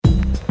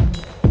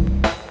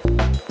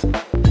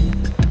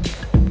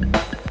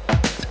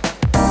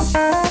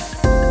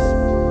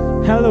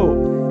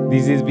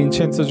This is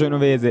Vincenzo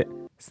Genovese,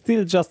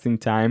 still just in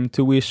time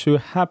to wish you a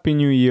Happy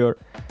New Year.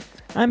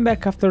 I'm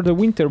back after the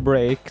winter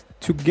break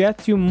to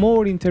get you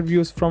more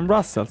interviews from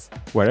Brussels,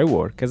 where I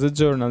work as a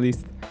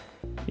journalist.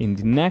 In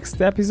the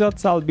next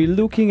episodes, I'll be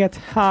looking at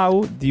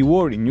how the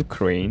war in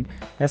Ukraine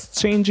has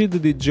changed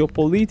the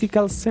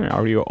geopolitical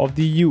scenario of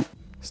the EU,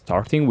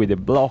 starting with the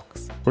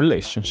bloc's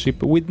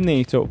relationship with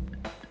NATO.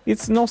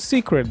 It's no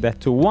secret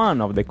that one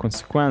of the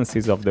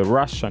consequences of the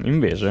Russian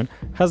invasion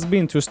has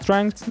been to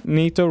strengthen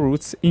NATO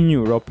roots in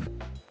Europe.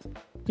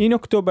 In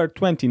October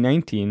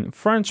 2019,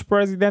 French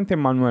President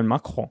Emmanuel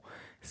Macron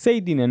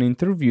said in an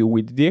interview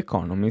with The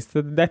Economist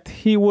that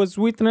he was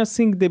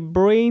witnessing the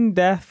brain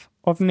death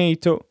of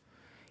NATO.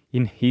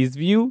 In his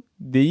view,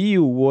 the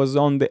EU was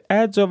on the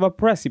edge of a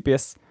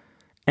precipice,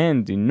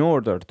 and in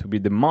order to be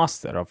the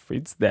master of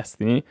its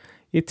destiny,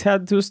 it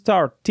had to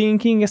start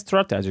thinking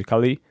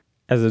strategically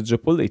as a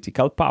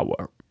geopolitical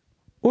power.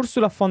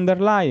 Ursula von der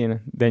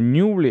Leyen, the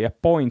newly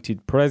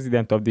appointed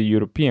president of the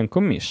European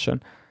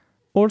Commission,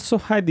 also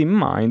had in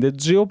mind a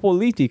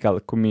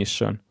geopolitical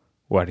commission,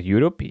 where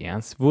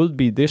Europeans would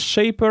be the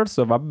shapers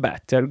of a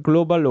better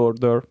global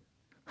order.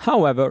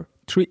 However,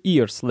 3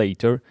 years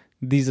later,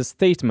 these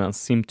statements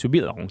seem to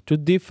belong to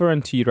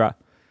different era.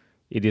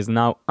 It is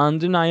now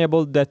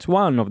undeniable that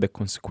one of the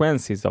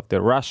consequences of the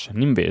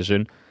Russian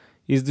invasion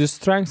is the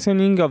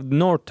strengthening of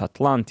North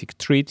Atlantic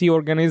Treaty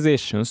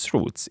Organization's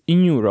roots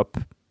in Europe.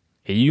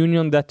 A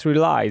union that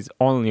relies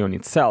only on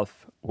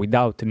itself,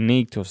 without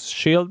NATO's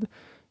shield,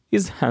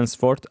 is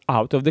henceforth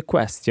out of the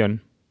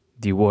question.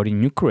 The war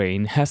in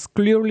Ukraine has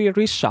clearly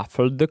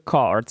reshuffled the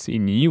cards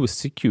in EU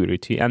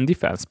security and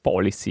defense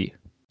policy.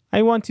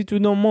 I wanted to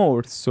know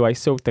more, so I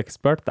sought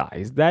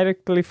expertise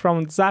directly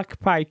from Zach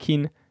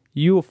Paikin,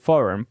 EU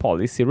foreign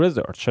policy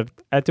researcher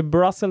at a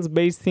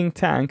Brussels-based think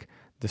tank,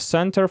 the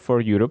Center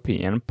for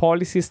European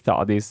Policy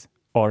Studies,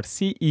 or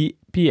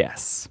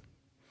CEPS.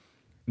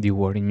 The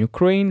war in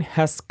Ukraine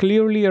has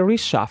clearly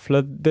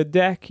reshuffled the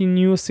deck in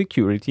EU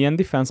security and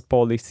defense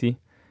policy.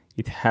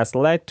 It has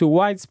led to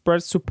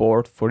widespread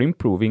support for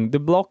improving the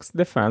bloc's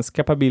defense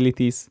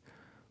capabilities,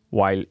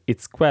 while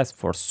its quest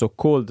for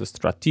so-called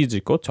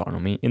strategic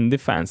autonomy in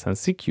defense and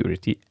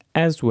security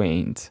has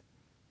waned.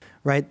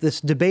 Right, this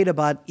debate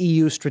about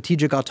EU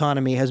strategic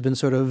autonomy has been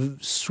sort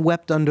of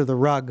swept under the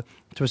rug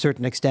to a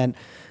certain extent,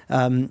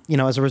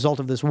 as a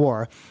result of this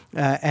war.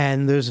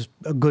 And there's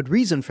a good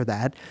reason for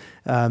that.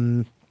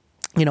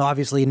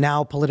 Obviously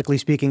now, politically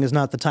speaking, is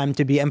not the time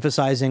to be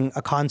emphasizing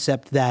a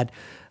concept that,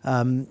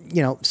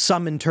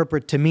 some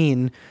interpret to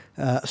mean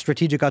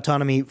strategic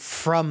autonomy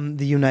from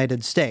the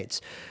United States.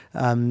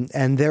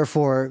 And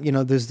therefore,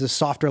 there's this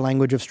softer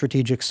language of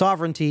strategic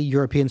sovereignty,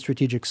 European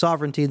strategic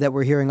sovereignty that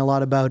we're hearing a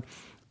lot about.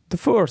 The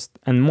first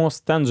and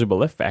most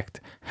tangible effect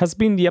has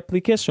been the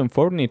application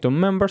for NATO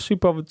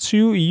membership of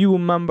 2 EU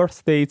member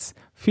states,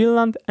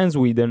 Finland and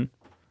Sweden.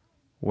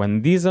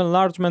 When this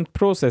enlargement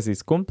process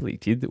is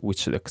completed,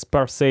 which the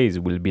expert says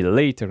will be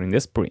later in the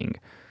spring,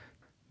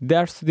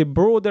 there's the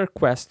broader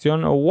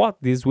question of what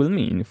this will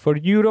mean for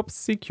Europe's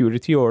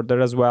security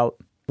order as well.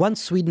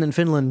 Once Sweden and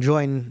Finland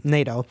join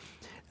NATO,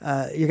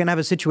 you're going to have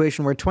a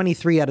situation where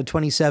 23 out of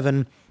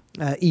 27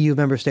 EU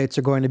member states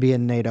are going to be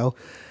in NATO.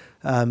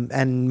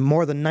 And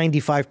more than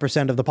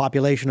 95% of the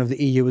population of the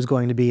EU is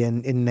going to be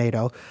in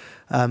NATO.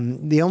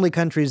 The only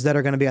countries that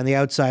are going to be on the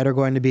outside are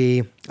going to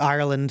be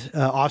Ireland,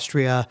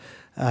 Austria,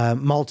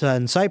 Malta,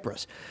 and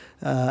Cyprus.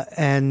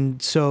 And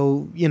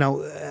so,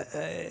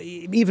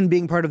 even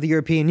being part of the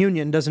European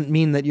Union doesn't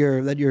mean that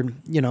you're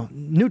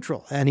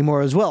neutral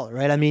anymore as well,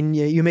 right? I mean,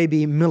 you may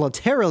be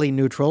militarily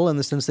neutral in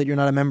the sense that you're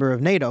not a member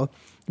of NATO,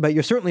 but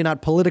you're certainly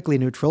not politically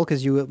neutral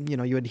because you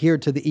adhere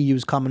to the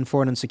EU's common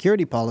foreign and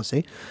security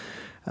policy.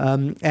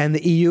 And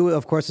the EU,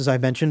 of course, as I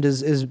mentioned,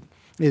 is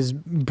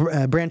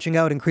branching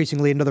out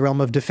increasingly into the realm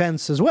of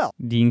defense as well.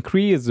 The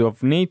increase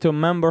of NATO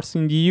members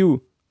in the EU,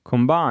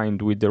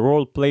 combined with the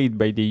role played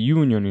by the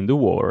Union in the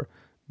war,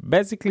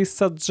 basically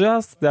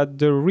suggests that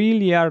there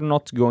really are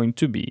not going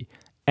to be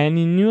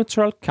any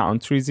neutral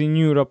countries in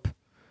Europe,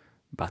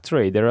 but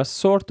rather a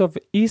sort of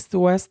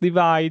East-West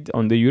divide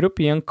on the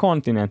European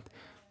continent,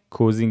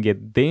 causing a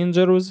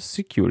dangerous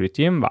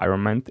security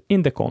environment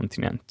in the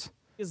continent.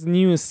 This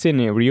new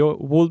scenario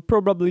would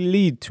probably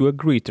lead to a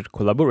greater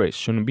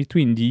collaboration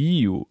between the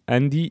EU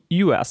and the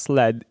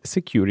US-led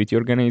security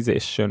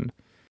organization.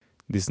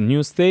 This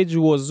new stage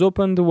was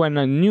opened when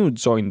a new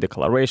joint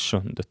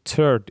declaration, the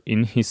third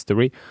in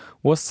history,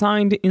 was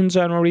signed in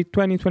January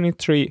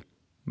 2023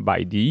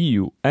 by the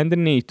EU and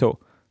NATO,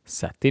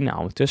 setting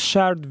out a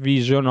shared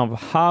vision of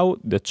how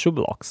the two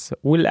blocs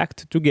will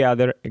act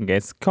together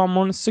against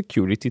common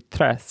security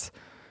threats,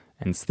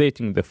 and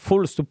stating the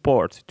full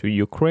support to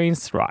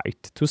Ukraine's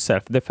right to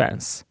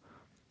self-defense.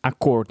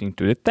 According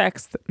to the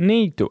text,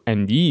 NATO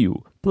and the EU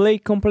play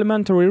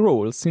complementary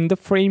roles in the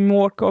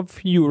framework of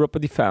Europe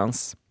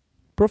defense.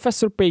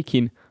 Professor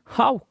Paikin,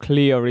 how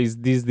clear is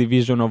this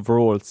division of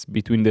roles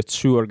between the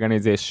two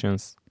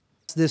organizations?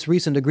 This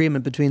recent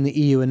agreement between the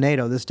EU and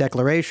NATO, this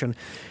declaration,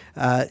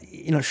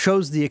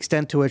 shows the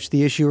extent to which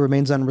the issue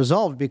remains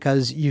unresolved,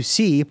 because you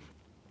see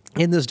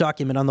in this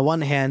document, on the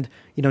one hand,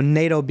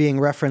 NATO being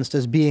referenced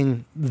as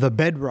being the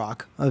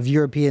bedrock of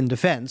European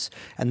defense,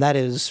 and that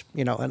is,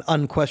 an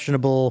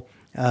unquestionable,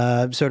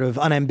 sort of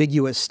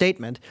unambiguous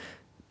statement,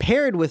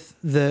 paired with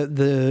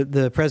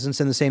the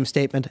presence in the same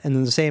statement and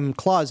in the same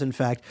clause, in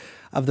fact,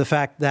 of the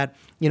fact that,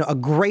 a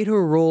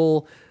greater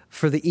role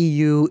for the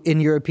EU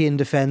in European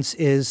defense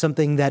is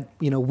something that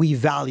we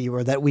value,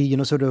 or that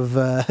we sort of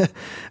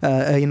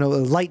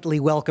lightly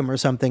welcome or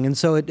something. And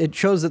so it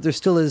shows that there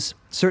still is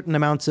certain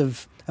amounts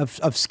of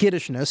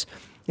skittishness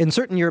in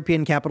certain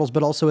European capitals,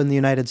 but also in the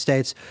United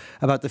States,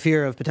 about the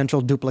fear of potential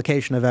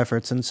duplication of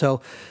efforts. And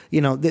so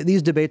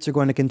these debates are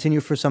going to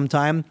continue for some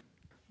time.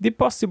 The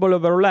possible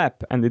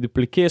overlap and the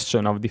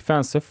duplication of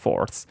defense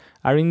efforts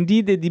are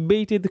indeed a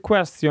debated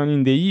question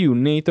in the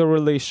EU-NATO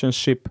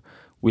relationship,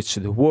 which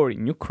the war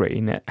in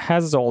Ukraine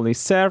has only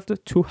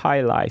served to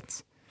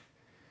highlight.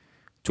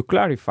 To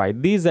clarify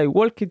this, I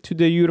walked to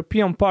the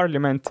European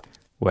Parliament,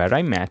 where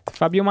I met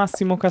Fabio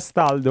Massimo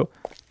Castaldo,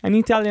 an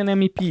Italian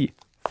MEP,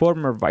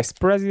 former Vice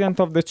President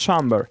of the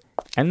Chamber,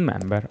 and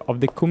member of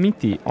the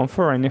Committee on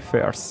Foreign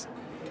Affairs.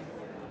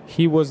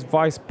 He was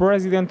Vice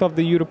President of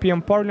the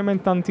European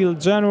Parliament until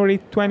January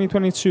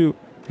 2022,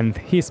 and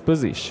his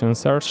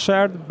positions are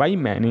shared by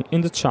many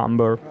in the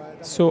Chamber.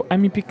 So,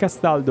 MEP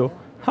Castaldo,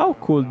 how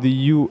could the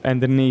EU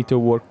and the NATO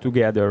work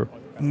together?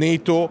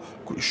 NATO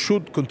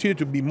should continue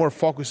to be more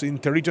focused in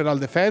territorial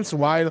defense,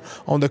 while,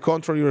 on the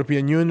contrary,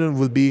 European Union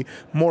will be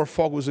more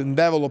focused in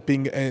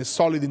developing a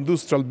solid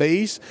industrial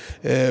base,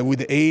 with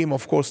the aim,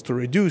 of course, to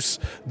reduce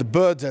the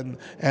burden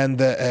and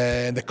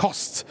the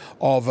costs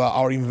of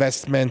our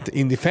investment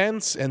in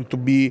defense, and to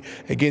be,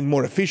 again,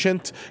 more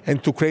efficient,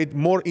 and to create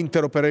more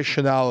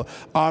interoperational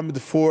armed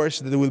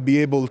force that will be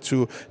able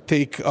to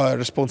take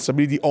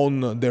responsibility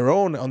on their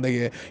own, on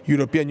the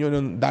European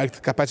Union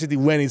direct capacity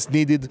when it's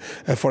needed,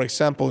 for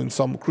example, in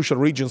some crucial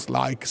regions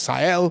like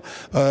Sahel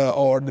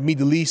or the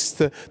Middle East,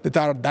 that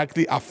are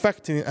directly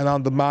affecting and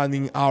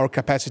undermining our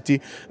capacity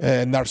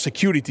and our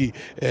security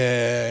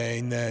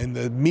in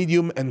the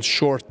medium and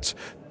short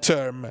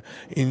term.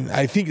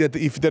 I think that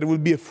if there will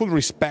be a full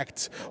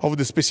respect of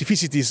the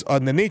specificities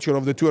and the nature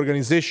of the two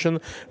organizations,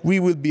 we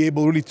will be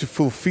able really to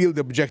fulfill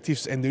the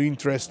objectives and the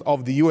interests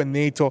of the EU and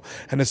NATO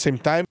at the same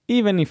time.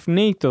 Even if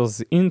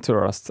NATO's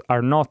interests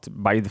are not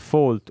by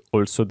default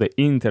also the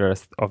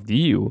interests of the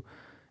EU,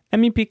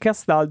 MEP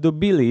Castaldo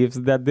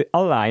believes that the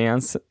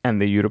alliance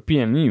and the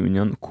European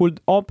Union could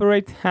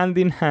operate hand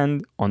in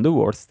hand on the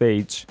world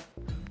stage.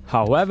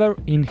 However,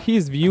 in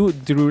his view,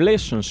 the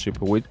relationship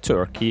with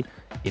Turkey,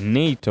 a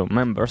NATO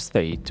member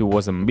state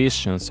whose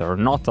ambitions are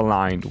not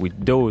aligned with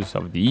those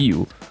of the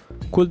EU,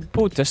 could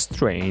put a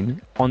strain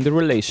on the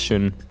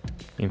relation.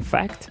 In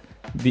fact,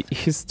 the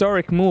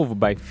historic move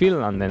by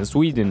Finland and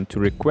Sweden to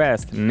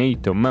request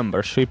NATO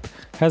membership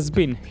has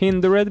been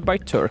hindered by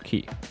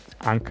Turkey.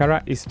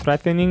 Ankara is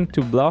threatening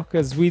to block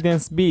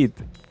Sweden's bid,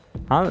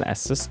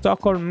 unless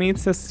Stockholm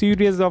meets a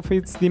series of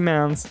its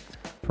demands,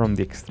 from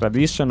the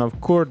extradition of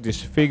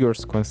Kurdish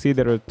figures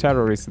considered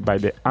terrorists by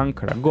the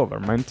Ankara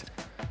government,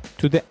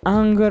 to the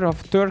anger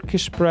of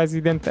Turkish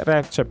President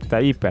Recep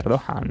Tayyip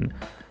Erdogan,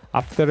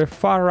 after a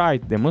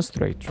far-right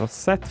demonstrator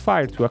set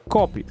fire to a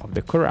copy of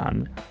the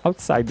Quran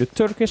outside the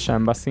Turkish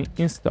embassy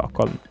in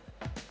Stockholm.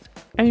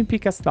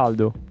 MEP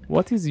Castaldo,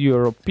 what is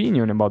your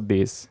opinion about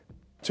this?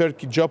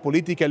 Turkey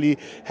geopolitically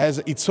has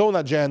its own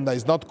agenda,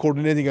 is not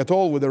coordinating at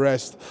all with the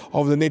rest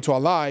of the NATO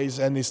allies,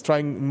 and is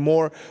trying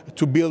more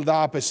to build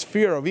up a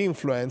sphere of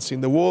influence in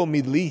the whole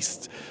Middle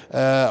East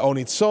on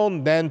its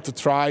own than to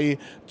try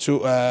to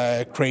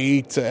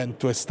create and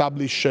to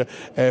establish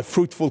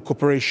fruitful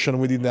cooperation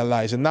within the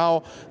allies. And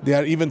now they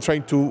are even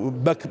trying to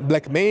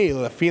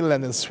blackmail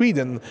Finland and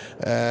Sweden,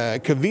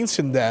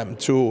 convincing them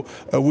to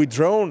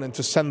withdraw and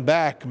to send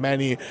back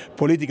many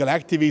political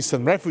activists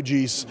and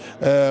refugees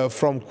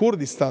from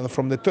Kurdistan,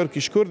 from the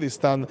Turkish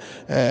Kurdistan,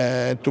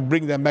 to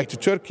bring them back to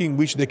Turkey, in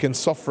which they can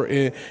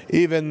suffer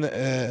even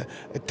a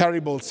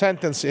terrible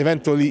sentence,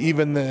 eventually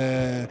even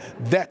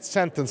death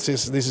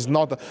sentences. This is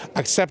not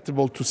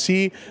acceptable to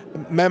see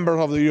members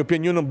of the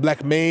European Union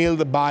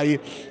blackmailed by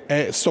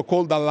a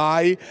so-called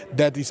ally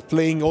that is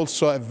playing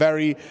also a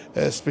very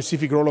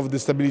specific role of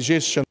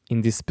destabilization.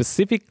 In the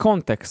specific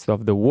context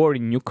of the war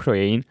in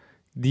Ukraine,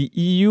 the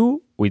EU,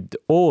 with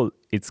all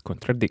its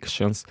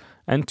contradictions,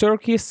 and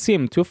Turkey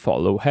seem to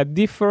follow a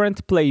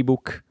different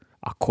playbook.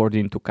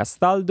 According to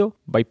Castaldo,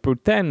 by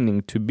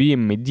pretending to be a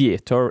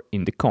mediator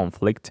in the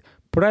conflict,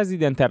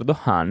 President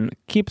Erdogan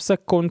keeps a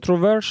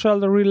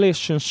controversial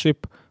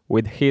relationship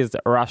with his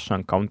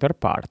Russian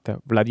counterpart,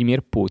 Vladimir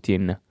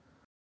Putin.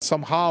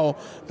 Somehow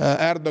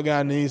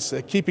Erdogan is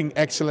keeping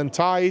excellent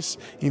ties,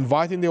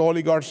 inviting the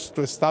oligarchs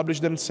to establish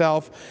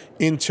themselves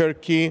in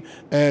Turkey,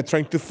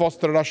 trying to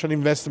foster Russian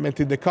investment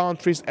in the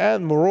countries,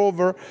 and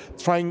moreover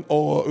trying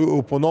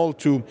upon all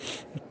to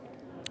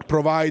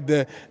provide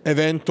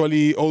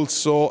eventually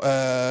also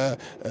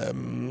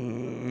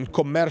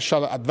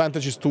commercial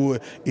advantages to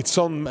its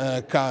own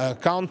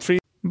country.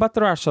 But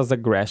Russia's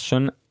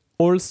aggression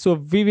also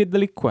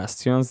vividly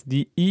questions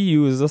the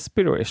EU's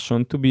aspiration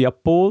to be a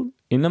pole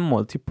in a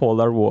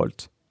multipolar world.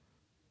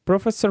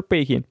 Professor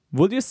Pekin,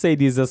 would you say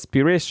this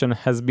aspiration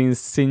has been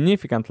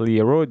significantly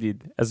eroded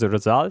as a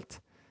result?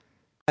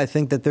 I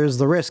think that there's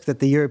the risk that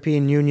the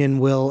European Union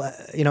will,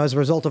 as a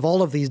result of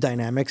all of these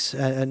dynamics,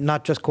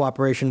 not just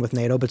cooperation with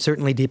NATO, but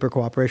certainly deeper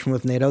cooperation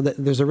with NATO, that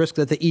there's a risk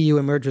that the EU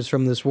emerges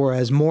from this war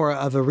as more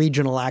of a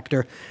regional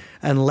actor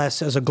and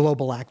less as a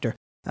global actor.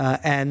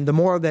 And the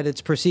more that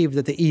it's perceived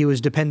that the EU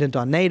is dependent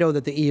on NATO,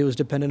 that the EU is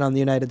dependent on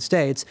the United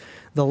States,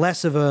 the less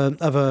of a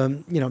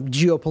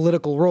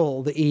geopolitical role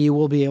the EU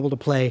will be able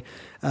to play,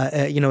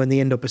 in the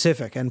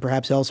Indo-Pacific and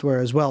perhaps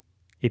elsewhere as well.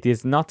 It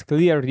is not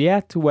clear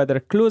yet whether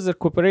closer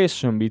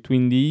cooperation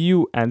between the EU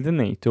and the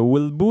NATO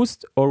will boost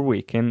or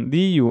weaken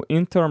the EU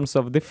in terms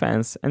of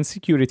defense and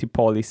security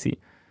policy.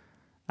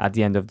 At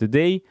the end of the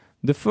day,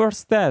 the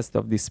first test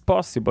of this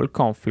possible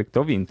conflict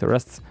of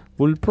interests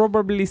will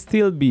probably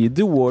still be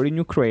the war in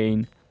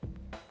Ukraine.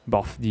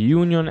 Both the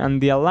Union and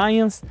the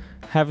Alliance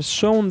have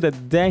shown that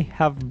they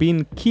have been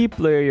key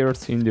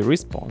players in the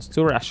response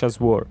to Russia's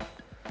war.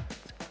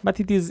 But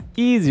it is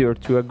easier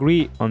to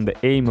agree on the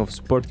aim of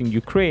supporting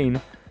Ukraine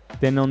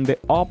than on the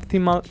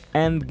optimal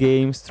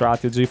endgame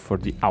strategy for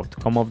the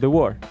outcome of the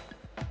war,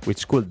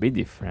 which could be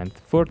different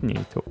for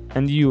NATO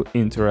and EU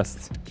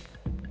interests.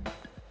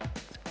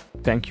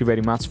 Thank you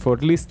very much for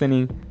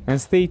listening and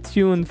stay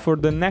tuned for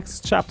the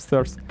next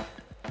chapters,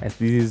 as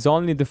this is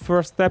only the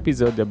first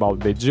episode about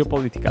the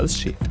geopolitical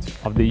shift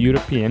of the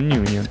European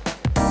Union.